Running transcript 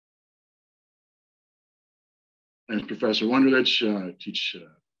I'm Professor Wunderlich. I teach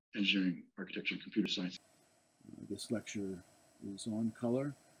engineering, architecture, and computer science. This lecture is on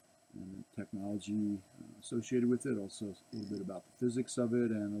color and the technology associated with it, also a little bit about the physics of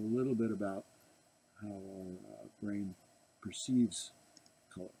it, and a little bit about how our brain perceives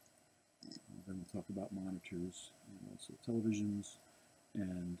color. Then we'll talk about monitors and also televisions,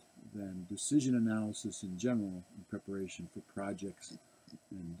 and then decision analysis in general in preparation for projects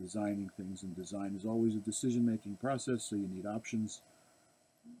and designing things. And design is always a decision-making process, so you need options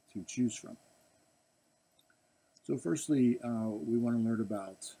to choose from. So firstly, we want to learn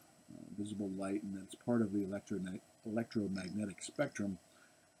about visible light, and that's part of the electromagnetic spectrum.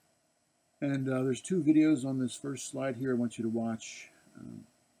 And there's two videos on this first slide here I want you to watch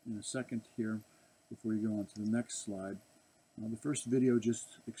in a second here before you go on to the next slide. The first video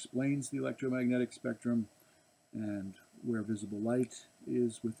just explains the electromagnetic spectrum and where visible light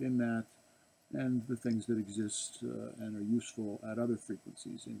is within that, and the things that exist and are useful at other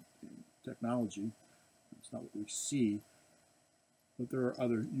frequencies in technology. It's not what we see, but there are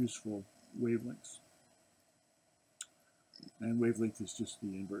other useful wavelengths. And wavelength is just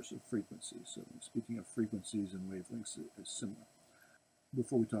the inverse of frequency. So speaking of frequencies and wavelengths is similar.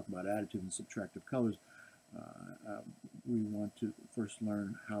 Before we talk about additive and subtractive colors, we want to first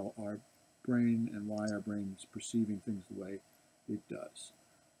learn how our brain and why our brain is perceiving things the way it does.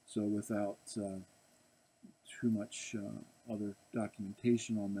 So without too much other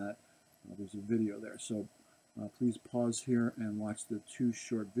documentation on that, there's a video there. So please pause here and watch the two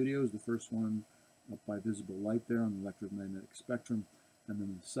short videos. The first one up by visible light there on the electromagnetic spectrum, and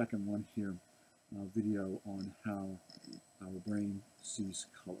then the second one here, video on how our brain sees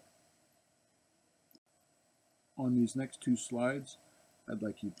color. On these next two slides, I'd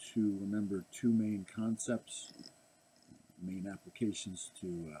like you to remember two main concepts, main applications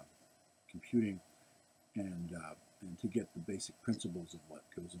to computing, and to get the basic principles of what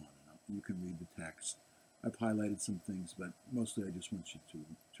goes on. And you can read the text. I've highlighted some things, but mostly I just want you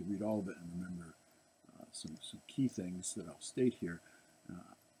to read all of it and remember some key things that I'll state here.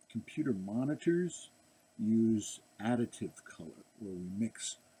 Computer monitors use additive color, where we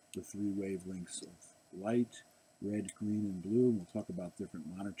mix the three wavelengths of light, red, green, and blue. And we'll talk about different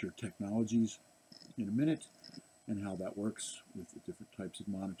monitor technologies in a minute and how that works with the different types of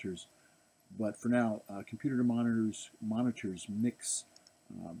monitors. But for now, computer monitors mix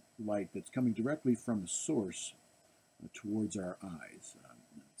light that's coming directly from a source towards our eyes.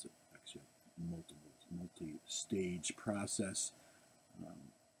 It's actually a multi-stage process,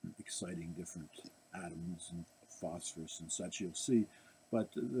 exciting different atoms and phosphorus and such, you'll see.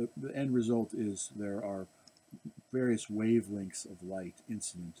 But the end result is there are various wavelengths of light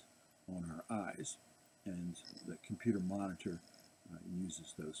incident on our eyes, and the computer monitor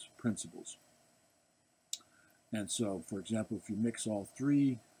uses those principles. And so, for example, if you mix all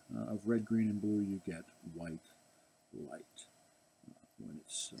three of red, green, and blue, you get white light when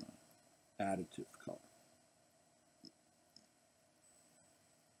it's additive color.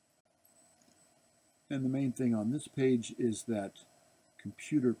 And the main thing on this page is that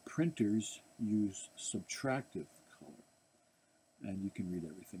computer printers use subtractive color. And you can read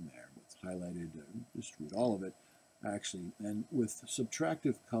everything there. What's highlighted, just read all of it, actually. And with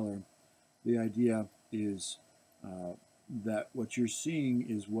subtractive color, the idea is that what you're seeing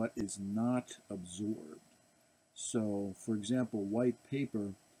is what is not absorbed. So, for example, white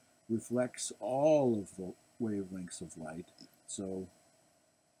paper reflects all of the wavelengths of light, so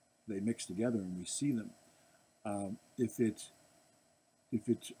they mix together and we see them. If it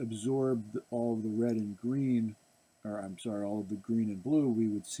absorbed all of the red and green, or I'm sorry, all of the green and blue, we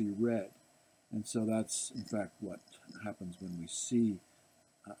would see red. And so that's, in fact, what happens when we see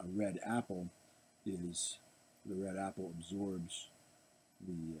a red apple, is the red apple absorbs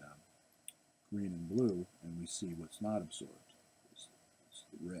the green and blue, and we see what's not absorbed, it's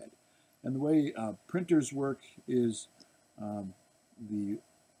the red. And the way printers work is when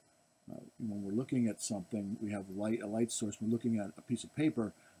we're looking at something, we have a light source. We're looking at a piece of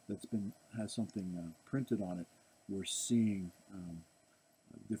paper that's has something printed on it. We're seeing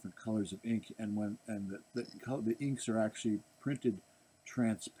different colors of ink, and the inks are actually printed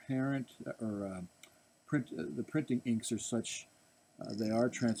transparent, or the printing inks are such they are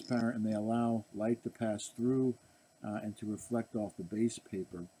transparent, and they allow light to pass through and to reflect off the base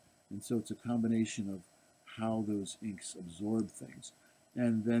paper. And so it's a combination of how those inks absorb things.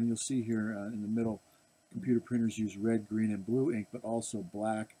 And then you'll see here in the middle, computer printers use red, green, and blue ink, but also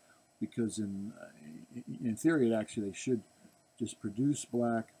black, because in theory, they should just produce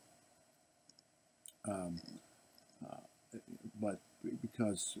black, but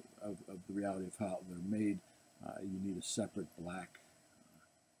because of the reality of how they're made, you need a separate black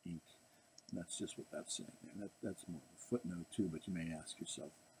ink. And that's just what that's saying there. That's more of a footnote too, but you may ask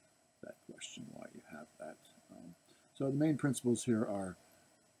yourself that question, why you have that. So the main principles here are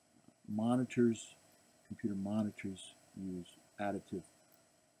monitors, computer monitors use additive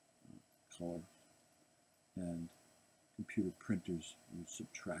color, and computer printers use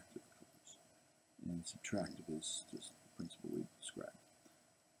subtractive colors. And subtractive is just the principle we described.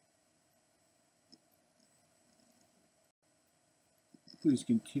 Please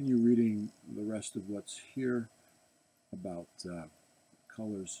continue reading the rest of what's here about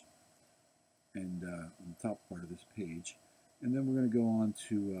colors and on the top part of this page. And then we're going to go on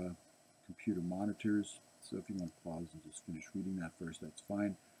to computer monitors. So if you want to pause and just finish reading that first, that's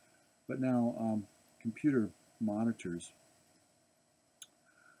fine. But now, computer monitors.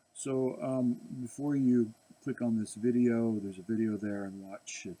 So before you click on this video, there's a video there, and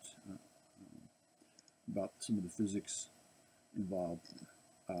watch it about some of the physics involved,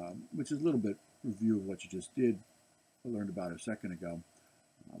 which is a little bit review of what you just did, I learned about a second ago,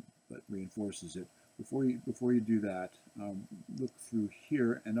 but reinforces it. Before you do that, look through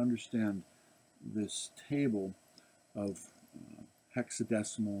here and understand this table of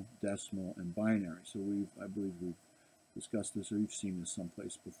hexadecimal, decimal, and binary. So I believe we've discussed this, or you've seen this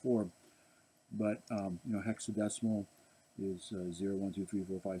someplace before. But hexadecimal is 0, 1, 2, 3,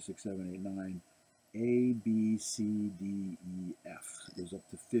 4, 5, 6, 7, 8, 9, A, B, C, D, E, F. So it goes up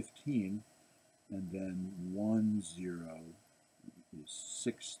to 15, and then 1, 0 is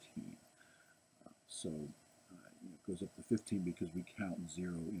 16. So it goes up to 15 because we count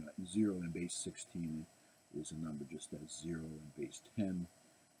 0. 0 in base 16 is a number just as 0 in base 10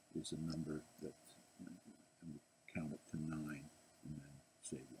 is a number that, and we count it to 9, and then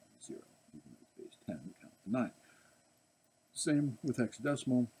say 1, 0. Even though it's base 10, we count to 9. Same with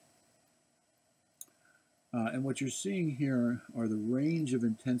hexadecimal. And what you're seeing here are the range of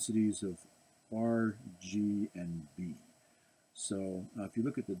intensities of R, G, and B. So if you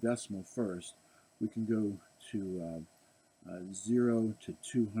look at the decimal first, we can go to 0 to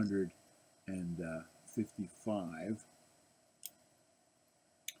 255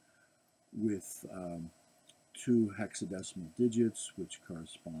 with 2 hexadecimal digits, which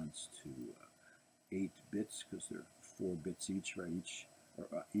corresponds to 8 bits, because they're 4 bits each, right?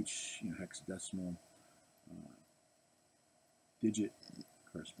 Each hexadecimal digit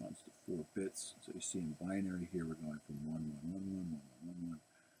corresponds to 4 bits. So you see in binary here, we're going from 1, 1, 1, 1, 1, 1, 1, 1,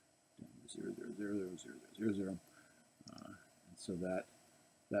 down to 0, 0, 0, 0, 0, 0, 0. And so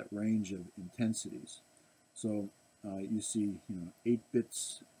that range of intensities. So you see, 8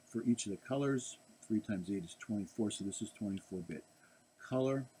 bits for each of the colors. 3 times 8 is 24, so this is 24-bit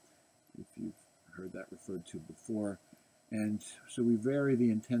color, if you've heard that referred to before. And so we vary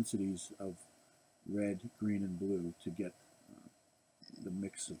the intensities of red, green, and blue to get the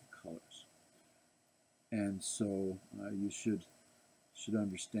mix of colors. And so you should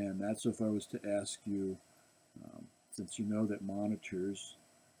understand that. So if I was to ask you, since you know that monitors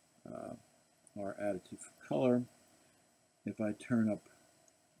are additive color, if I turn up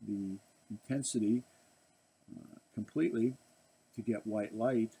the intensity completely to get white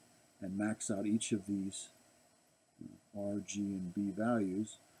light and max out each of these R, G, and B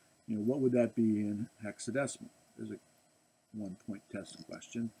values, what would that be in hexadecimal? There's a 1-point test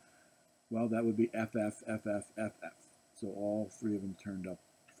question. Well, that would be FF, FF, FF. So all 3 of them turned up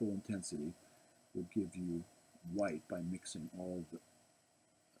full intensity would give you white by mixing all of the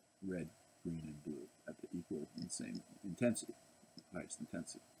red, green, and blue at the equal and same intensity, highest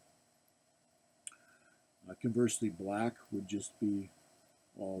intensity. Conversely, black would just be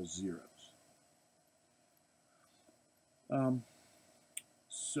all zeros.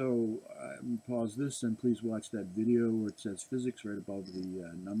 So pause this and please watch that video where it says physics right above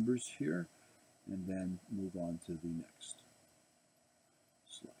the numbers here, and then move on to the next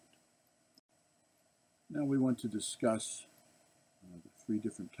slide. Now we want to discuss the 3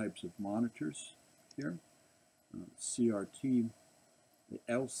 different types of monitors here, CRT, the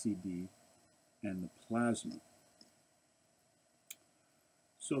LCD, and the plasma.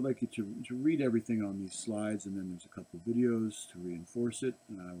 So I'd like you to read everything on these slides, and then there's a couple of videos to reinforce it,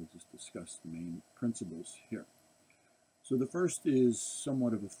 and I will just discuss the main principles here. So the first is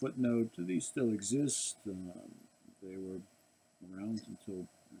somewhat of a footnote. These still exist. They were around until,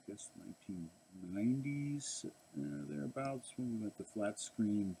 I guess, 1990s, thereabouts, when we went to flat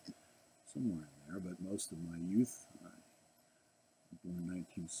screen, somewhere in there, but most of my youth, born in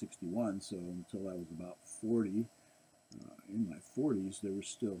 1961, so until I was about 40, in my 40s, there were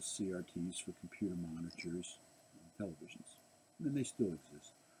still CRTs for computer monitors and televisions, and they still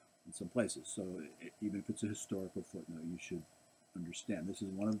exist. in some places. So even if it's a historical footnote, you should understand this is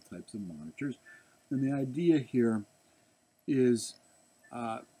one of the types of monitors. And the idea here is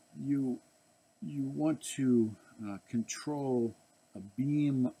you want to control a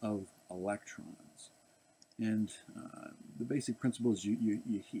beam of electrons. And the basic principle is you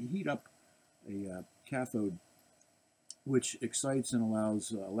heat up a cathode, which excites and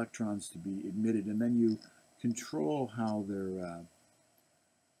allows electrons to be emitted, and then you control how they're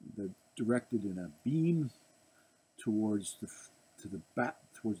directed in a beam towards the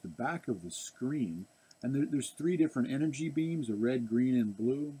back of the screen. And there's three different energy beams: a red, green, and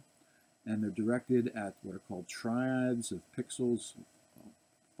blue, and they're directed at what are called triads of pixels,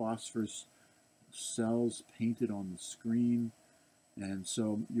 phosphorus cells painted on the screen. And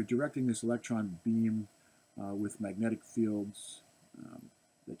so you're directing this electron beam with magnetic fields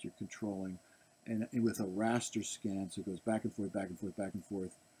that you're controlling, and with a raster scan, so it goes back and forth, back and forth, back and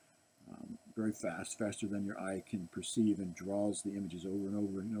forth, very fast, faster than your eye can perceive, and draws the images over and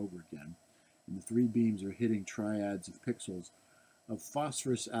over and over again. And the three beams are hitting triads of pixels of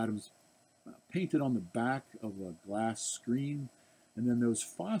phosphorus atoms painted on the back of a glass screen. And then those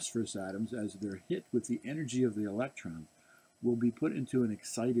phosphorus atoms, as they're hit with the energy of the electron, will be put into an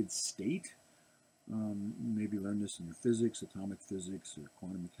excited state. You maybe learned this in your physics, atomic physics, or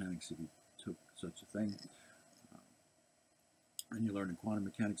quantum mechanics if you took such a thing. And you learn in quantum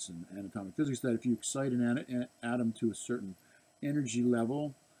mechanics and atomic physics that if you excite an atom to a certain energy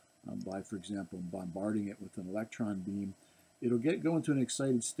level, by, for example, bombarding it with an electron beam, it'll go into an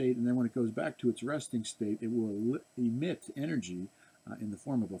excited state, and then when it goes back to its resting state, it will emit energy in the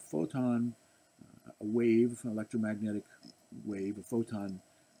form of a photon, a wave, an electromagnetic wave. A photon,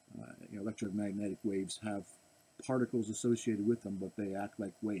 electromagnetic waves have particles associated with them, but they act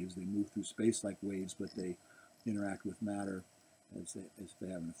like waves. They move through space like waves, but they interact with matter as they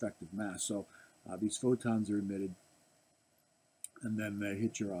have an effective mass. So these photons are emitted, and then they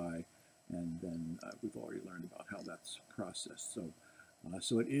hit your eye, and then we've already learned about how that's processed.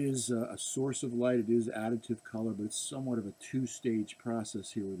 So it is a source of light. It is additive color, but it's somewhat of a two-stage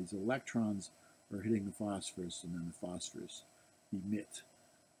process here, where these electrons are hitting the phosphorus, and then the phosphorus emit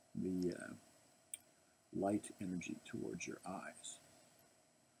the light energy towards your eyes.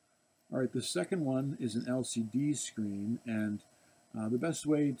 All right, the second one is an LCD screen, and the best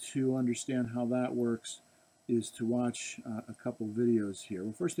way to understand how that works is to watch a couple videos here.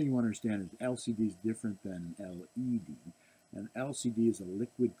 Well, first thing you want to understand is LCD is different than LED. An LCD is a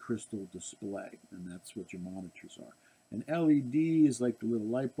liquid crystal display, and that's what your monitors are. An LED is like the little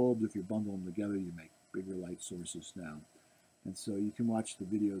light bulbs. If you bundle them together, you make bigger light sources now. And so you can watch the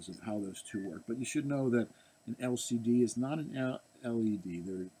videos of how those two work. But you should know that an LCD is not an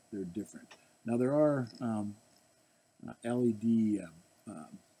LED. They're different. Now there are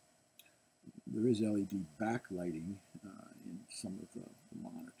there is LED backlighting in some of the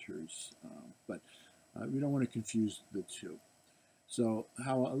monitors, but we don't want to confuse the two. So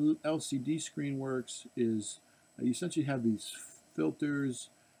how an LCD screen works is you essentially have these filters,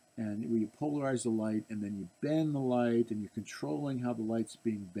 and you polarize the light, and then you bend the light, and you're controlling how the light's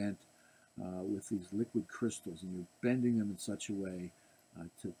being bent with these liquid crystals, and you're bending them in such a way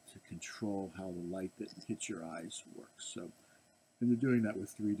to control how the light that hits your eyes works. So, and you're doing that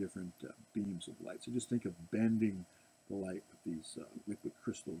with three different beams of light. So just think of bending the light with these liquid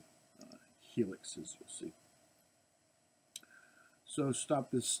crystal helixes, you'll see. So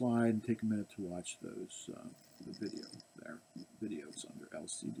stop this slide and take a minute to watch those the videos under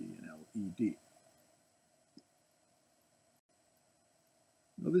LCD and LED.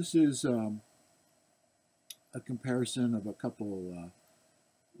 Now this is a comparison of a couple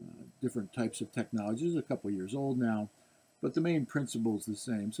different types of technologies, a couple years old now, but the main principle is the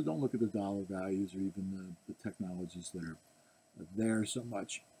same. So don't look at the dollar values or even the technologies that are there so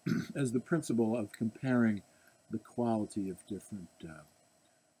much as the principle of comparing the quality of different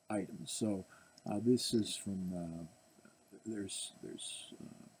items. So this is from, there's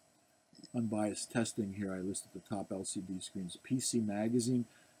unbiased testing here. I list at the top LCD screens, PC Magazine.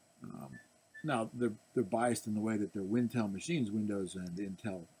 Now, they're biased in the way that they're Wintel machines, Windows and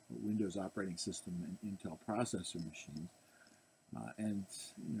Intel, Windows operating system and Intel processor machines. And,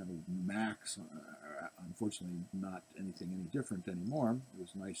 Macs are unfortunately not anything any different anymore. It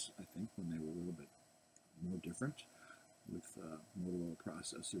was nice, I think, when they were a little bit more different with Motorola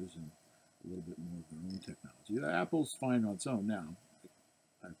processors and a little bit more of their own technology. Apple's fine on its own now.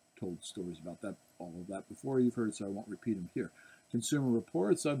 I've told stories about that, all of that before. You've heard, so I won't repeat them here. Consumer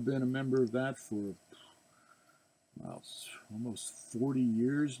Reports, I've been a member of that for almost 40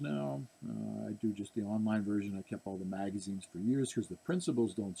 years now. I do just the online version. I kept all the magazines for years because the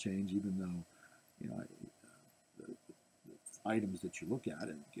principles don't change, even though, you know, the items that you look at at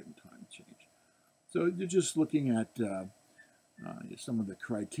a given time change. So you're just looking at some of the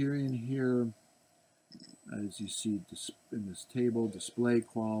criterion here. As you see in this table, display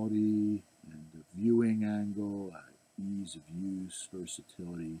quality and the viewing angle, ease of use,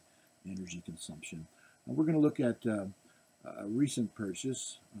 versatility, energy consumption. And we're going to look at a recent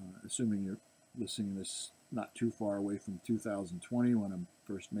purchase, assuming you're listening to this not too far away from 2020 when I'm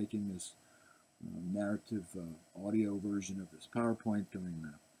first making this narrative audio version of this PowerPoint during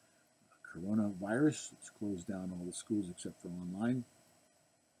the coronavirus. It's closed down all the schools except for online.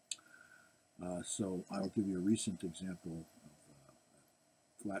 So I'll give you a recent example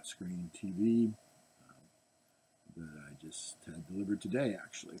of flat screen TV that I just had delivered today,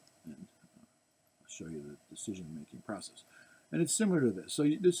 actually, and I'll show you the decision-making process. And it's similar to this. So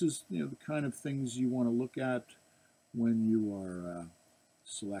this is, you know, the kind of things you want to look at when you are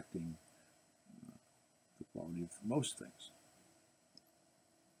selecting the quality of most things.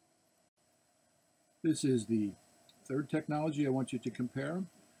 This is the third technology I want you to compare.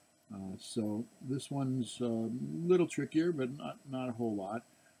 So this one's a little trickier, but not a whole lot.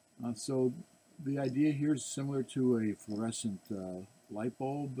 So the idea here is similar to a fluorescent light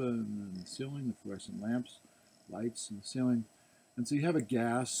bulb in the ceiling, the fluorescent lamps, lights in the ceiling. And so you have a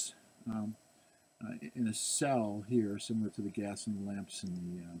gas in a cell here, similar to the gas in the lamps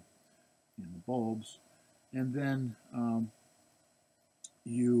and the bulbs. And then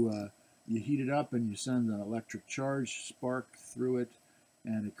you heat it up and you send an electric charge spark through it,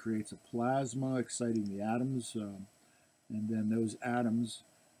 and it creates a plasma exciting the atoms, and then those atoms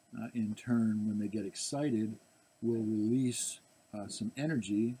in turn, when they get excited, will release some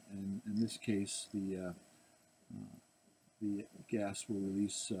energy, and in this case the gas will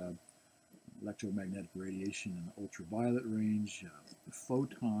release electromagnetic radiation in the ultraviolet range. The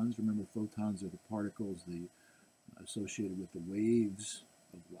photons, remember photons are the particles associated with the waves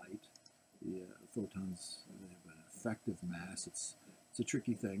of light. The photons have an effective mass. It's a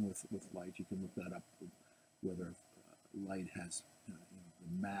tricky thing with light. You can look that up, whether light has the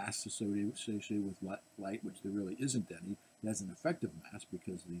mass associated with light, which there really isn't any. It has an effective mass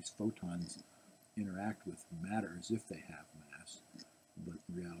because these photons interact with matter as if they have mass. But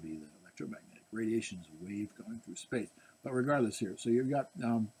in reality, the electromagnetic radiation is a wave going through space. But regardless here, so you've got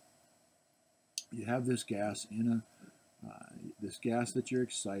you have this gas in this gas that you're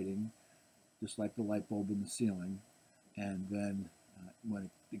exciting, just like the light bulb in the ceiling, and then when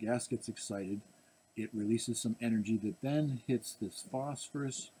the gas gets excited, it releases some energy that then hits this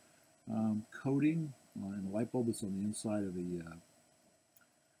phosphorus coating in the light bulb. It's on the inside of the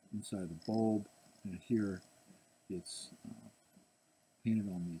bulb, and here it's painted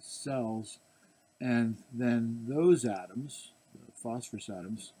on these cells, and then those atoms, the phosphorus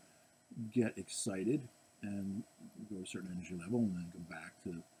atoms, get excited and go to a certain energy level, and then go back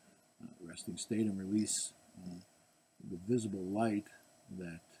to resting state and release the visible light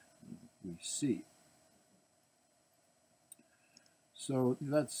that we see. So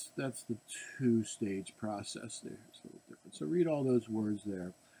that's the two-stage process there. It's a little different. So read all those words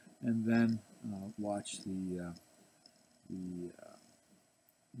there, and then watch the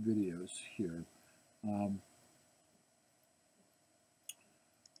videos here. Well,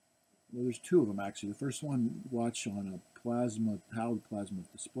 there's two of them actually. The first one, watch on how the plasma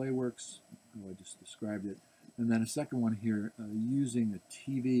display works, how I just described it. And then a second one here, using a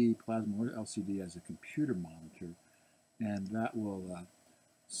TV, plasma, or LCD as a computer monitor. And that will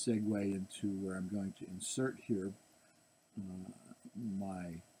segue into where I'm going to insert here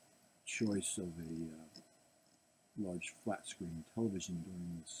my choice of a large flat screen television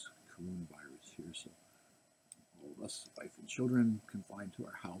during this coronavirus here. So all of us, wife and children, confined to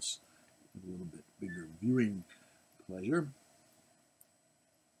our house with a little bit bigger viewing pleasure.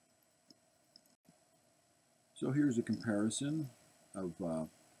 So here's a comparison of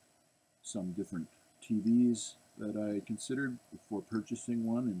some different TVs that I considered before purchasing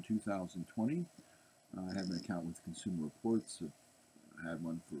one in 2020. I have an account with Consumer Reports. I've had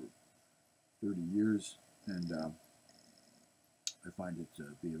one for 30 years, and I find it to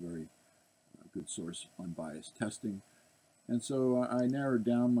be a very good source of unbiased testing. And so I narrowed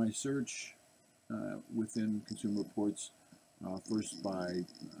down my search within Consumer Reports, first by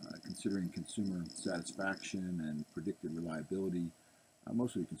considering consumer satisfaction and predicted reliability,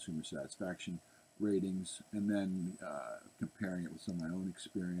 mostly consumer satisfaction ratings, and then comparing it with some of my own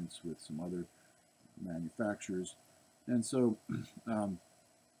experience with some other manufacturers. And so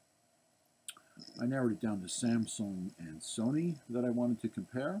I narrowed it down to Samsung and Sony that I wanted to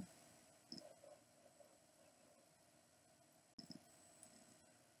compare.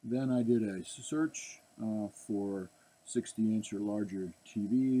 Then I did a search for 60-inch or larger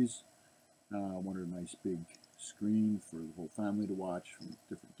TVs. Wanted a nice big screen for the whole family to watch from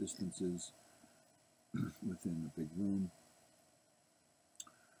different distances within the big room.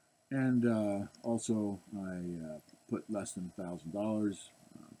 And also I put less than $1,000,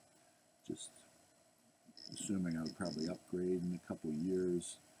 just assuming I would probably upgrade in a couple of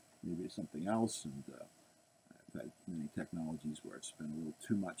years, maybe something else. And I've had many technologies where I've spent a little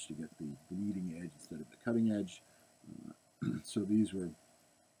too much to get the bleeding edge instead of the cutting edge. So these were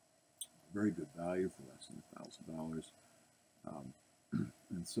very good value for less than $1,000.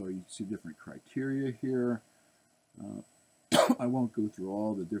 And so you see different criteria here. I won't go through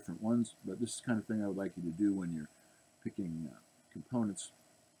all the different ones, but this is the kind of thing I would like you to do when you're picking components.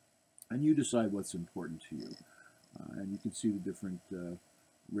 And you decide what's important to you. And you can see the different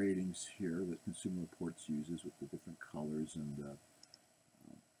ratings here that Consumer Reports uses with the different colors and the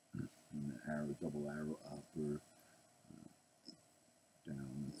arrow, double arrow up or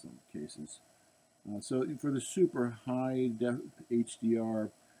down in some cases. So for the super high def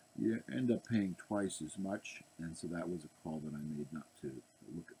HDR, you end up paying twice as much, and so that was a call that I made not to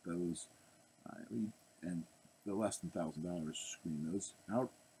look at those. And the less than $1,000, screen those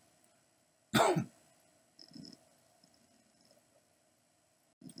out.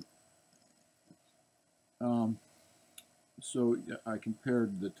 So I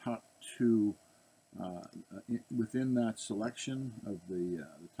compared the top two within that selection of the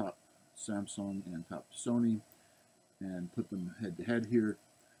top Samsung and top Sony, and put them head to head here,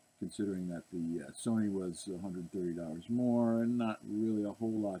 considering that the Sony was $130 more and not really a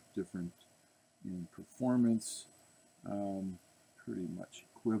whole lot different in performance, pretty much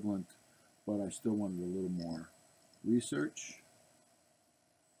equivalent, but I still wanted a little more research.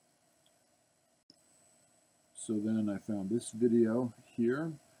 So then I found this video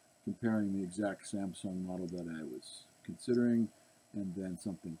here comparing the exact Samsung model that I was considering and then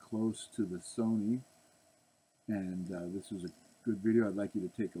something close to the Sony. And this was a good video I'd like you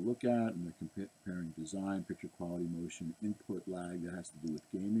to take a look at, and they're comparing design, picture quality, motion, input lag that has to do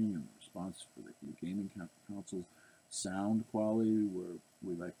with gaming and response for the gaming consoles, sound quality where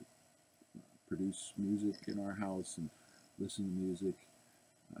we like to produce music in our house and listen to music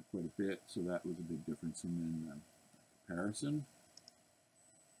quite a bit, so that was a big difference in comparison.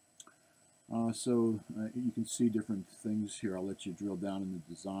 You can see different things here. I'll let you drill down in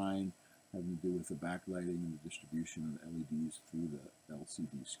the design, having to do with the backlighting and the distribution of LEDs through the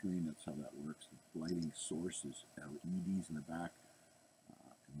LCD screen. That's how that works. The lighting source is LEDs in the back,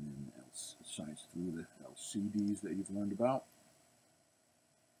 and then it shines through the LCDs that you've learned about.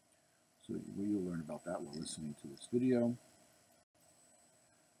 So you'll learn about that while listening to this video.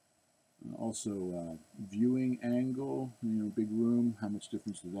 Also, viewing angle, big room, how much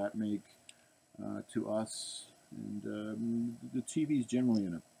difference does that make to us? And the TV is generally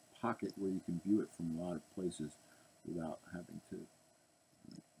in a pocket where you can view it from a lot of places without having to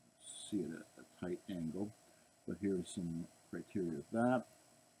see it at a tight angle. But here are some criteria of that.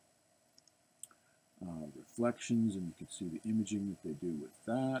 Reflections, and you can see the imaging that they do with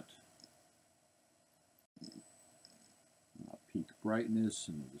that. Peak brightness,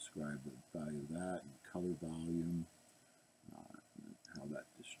 and we'll describe the value of that, and color volume, and how that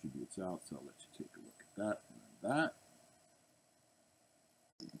distributes out. So I'll let you take a look at that and that.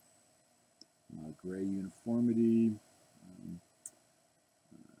 Gray uniformity,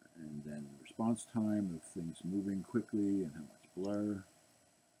 and then response time of things moving quickly and how much blur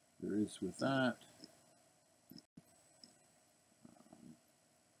there is with that,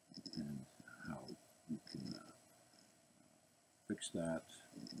 and how you can fix that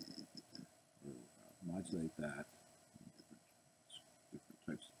or modulate that. Different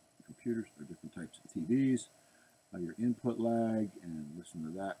types of computers or different types of TVs, your input lag, and listen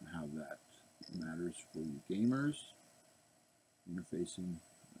to that and how that matters for you gamers, interfacing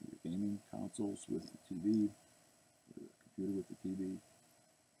your gaming consoles with the TV, or the computer with the TV,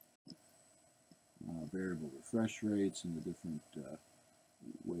 variable refresh rates and the different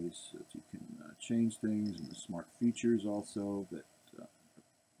ways that you can change things, and the smart features also that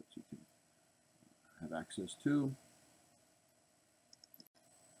you can have access to.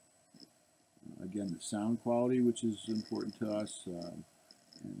 Again, the sound quality, which is important to us,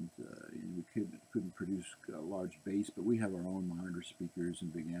 and we couldn't produce a large bass, but we have our own monitor speakers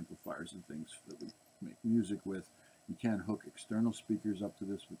and big amplifiers and things that we make music with. You can hook external speakers up to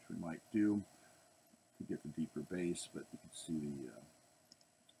this, which we might do to get the deeper bass, but you can see the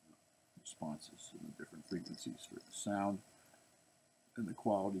responses and the different frequencies for the sound and the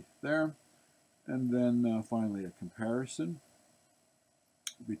quality there. And then finally a comparison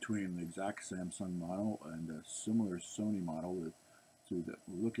between the exact Samsung model and a similar Sony model that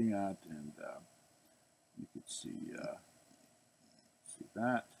we're looking at, and you could see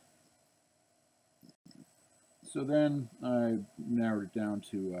that. So then I narrowed it down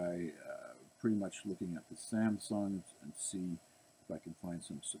to pretty much looking at the Samsung and see if I can find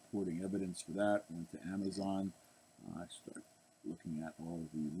some supporting evidence for that. Went to Amazon. I start looking at all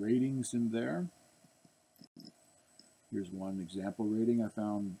the ratings in there. Here's one example rating I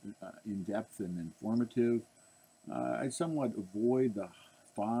found in-depth and informative. I somewhat avoid the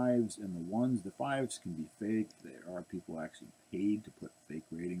 5s and the 1s. The 5s can be fake. There are people actually paid to put fake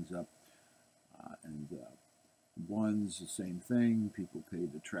ratings up. And 1s, the same thing. People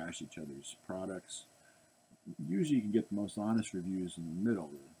paid to trash each other's products. Usually you can get the most honest reviews in the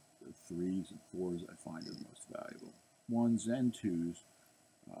middle. The 3s and 4s I find are the most valuable. 1s and 2s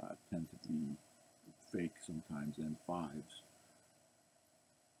tend to be fake sometimes, and 5s.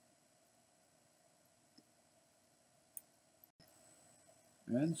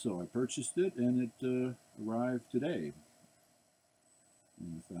 And so I purchased it, and it arrived today.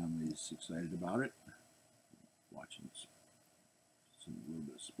 And the family's excited about it. Watching a little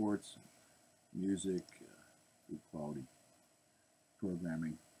bit of sports, music, good quality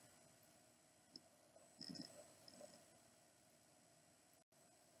programming.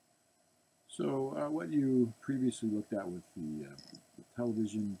 So what you previously looked at with the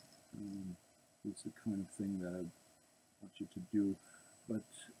television is the kind of thing that I want you to do, but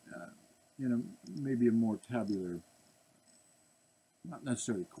in a maybe a more tabular, not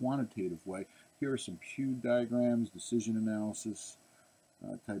necessarily quantitative way. Here are some cue diagrams, decision analysis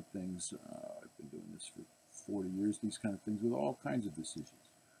type things. I've been doing this for 40 years, these kind of things with all kinds of decisions.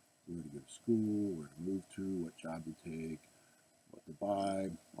 Where to go to school, where to move to, what job to take, what to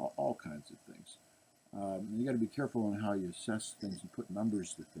buy, all kinds of things. You got to be careful on how you assess things and put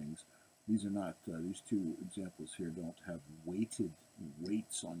numbers to things. These are not, these two examples here don't have weights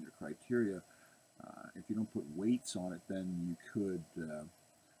on your criteria. If you don't put weights on it, then you could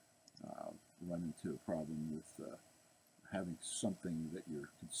run into a problem with having something that you're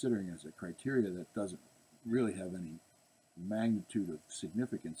considering as a criteria that doesn't really have any magnitude of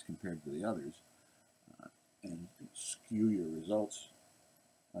significance compared to the others, and skew your results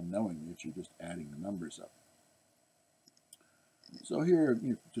unknowingly if you're just adding the numbers up. So here,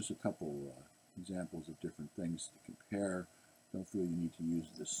 just a couple examples of different things to compare. Don't feel you need to use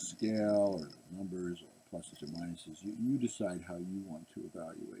the scale or the numbers or pluses or minuses. You decide how you want to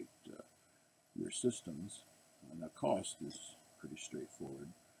evaluate your systems. Now, cost is pretty straightforward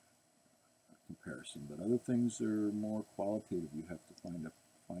comparison, but other things are more qualitative. You have to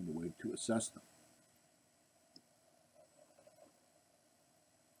find a way to assess them.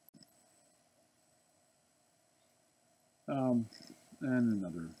 And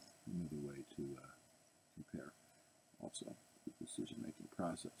another way to compare also the decision-making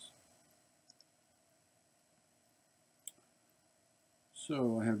process.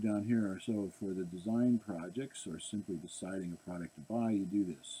 So I have down here, so for the design projects or simply deciding a product to buy, you do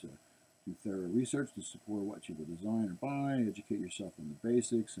this. Do thorough research to support what you will design or buy, educate yourself on the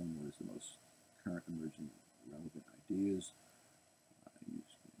basics and what is the most current emerging relevant ideas.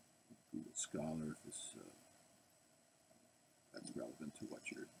 Use Google Scholar if this, that's relevant to what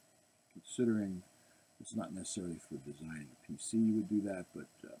you're considering. It's not necessarily for designing a PC you would do that, but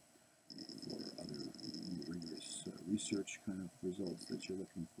for other rigorous research kind of results that you're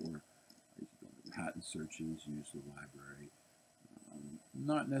looking for, you can go into patent searches, use the library.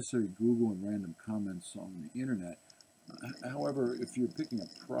 Not necessarily Google and random comments on the internet. However, if you're picking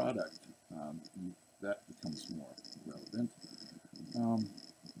a product, that becomes more relevant.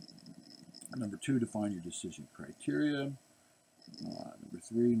 Number 2, define your decision criteria. Number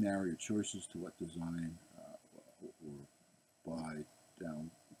 3, narrow your choices to what design or buy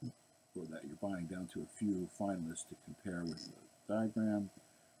down, or that you're buying down to a few finalists to compare with the diagram,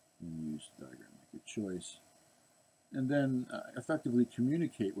 and use the diagram to make your choice. And then effectively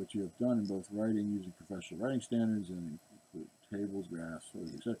communicate what you have done in both writing using professional writing standards and include tables, graphs,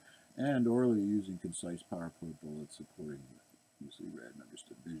 photos, etc., and orally using concise PowerPoint bullets supporting easily read and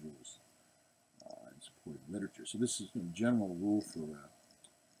understood visuals and supporting literature. So this is a general rule for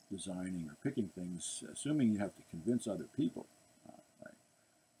designing or picking things, assuming you have to convince other people. Right?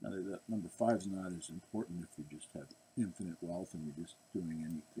 Now, that number 5 is not as important if you just have infinite wealth and you're just doing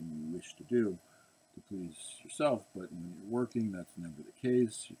anything you wish to do to please yourself, but when you're working, that's never the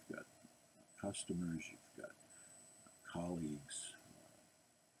case. You've got customers, you've got colleagues,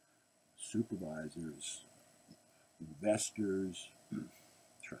 supervisors, investors,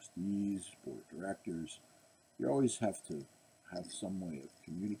 trustees, board of directors. You always have to have some way of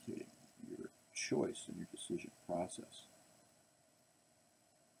communicating your choice and your decision process.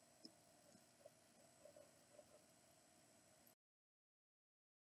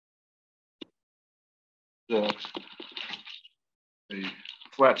 A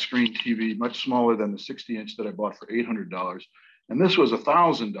flat screen TV, much smaller than the 60-inch that I bought for $800. And this was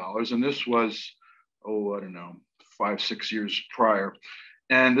 $1,000. And this was, oh, I don't know, 5-6 years prior.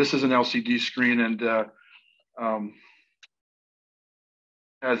 And this is an LCD screen and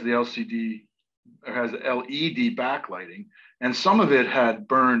has the has LED backlighting. And some of it had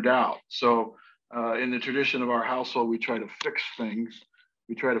burned out. So in the tradition of our household, we try to fix things.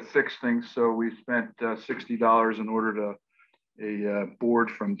 So we spent $60 and ordered a board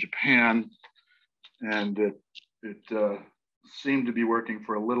from Japan, and it seemed to be working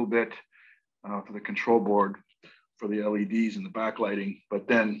for a little bit for the control board for the LEDs and the backlighting, but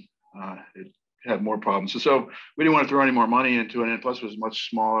then it had more problems. So we didn't want to throw any more money into it, and plus it was much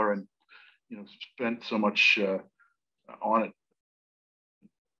smaller, and spent so much on it,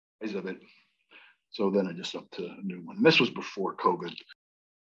 size of it. So then I just upped to a new one. And this was before COVID.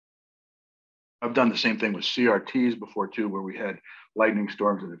 I've done the same thing with CRTs before too, where we had lightning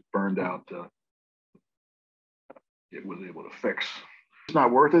storms and it burned out. It was able to fix. It's not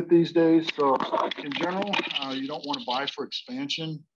worth it these days. So in general, you don't want to buy for expansion.